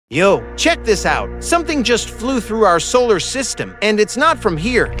Yo, check this out. Something just flew through our solar system, and it's not from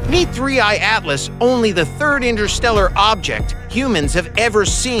here. Meet 3I Atlas, only the third interstellar object humans have ever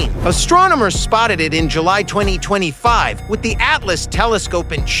seen. Astronomers spotted it in July 2025 with the Atlas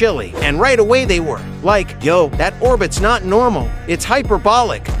telescope in Chile, and right away they were like, yo, that orbit's not normal. It's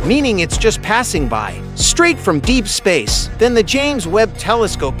hyperbolic, meaning it's just passing by, straight from deep space. Then the James Webb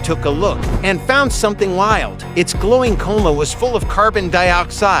telescope took a look and found something wild. Its glowing coma was full of carbon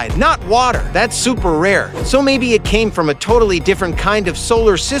dioxide, not water. That's super rare. So maybe it came from a totally different kind of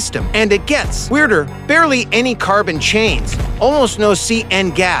solar system. And it gets weirder. Barely any carbon chains, almost no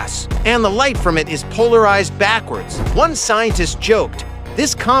CN gas, and the light from it is polarized backwards. One scientist joked,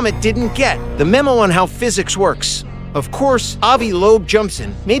 this comet didn't get the memo on how physics works. Of course, Avi Loeb jumps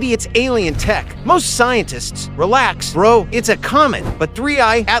in. Maybe it's alien tech. Most scientists, relax, bro, it's a comet. But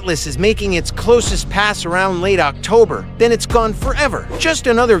 3I Atlas is making its closest pass around late October. Then it's gone forever. Just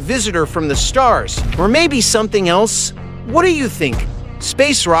another visitor from the stars. Or maybe something else? What do you think?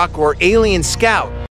 Space rock or alien scout?